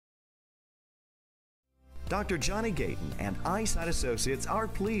Dr. Johnny Gayton and Eyesight Associates are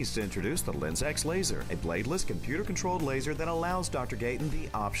pleased to introduce the LenSx laser, a bladeless, computer-controlled laser that allows Dr. Gayton the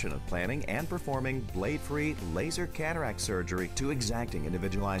option of planning and performing blade-free laser cataract surgery to exacting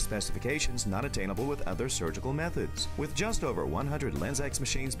individualized specifications not attainable with other surgical methods. With just over 100 LenSx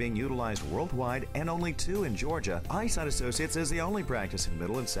machines being utilized worldwide and only 2 in Georgia, Eyesight Associates is the only practice in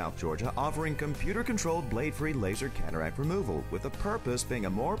Middle and South Georgia offering computer-controlled blade-free laser cataract removal, with the purpose being a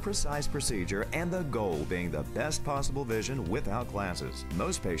more precise procedure and the goal being the best possible vision without glasses.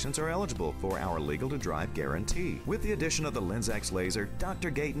 Most patients are eligible for our legal to drive guarantee. With the addition of the LenSx laser, Dr.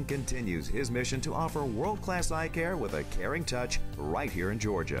 Gayton continues his mission to offer world-class eye care with a caring touch right here in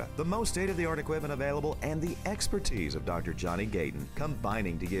Georgia. The most state-of-the-art equipment available and the expertise of Dr. Johnny Gayton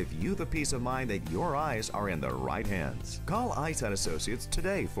combining to give you the peace of mind that your eyes are in the right hands. Call Eyesight Associates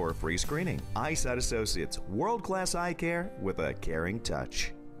today for a free screening. Eyesight Associates, world-class eye care with a caring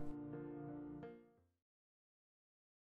touch.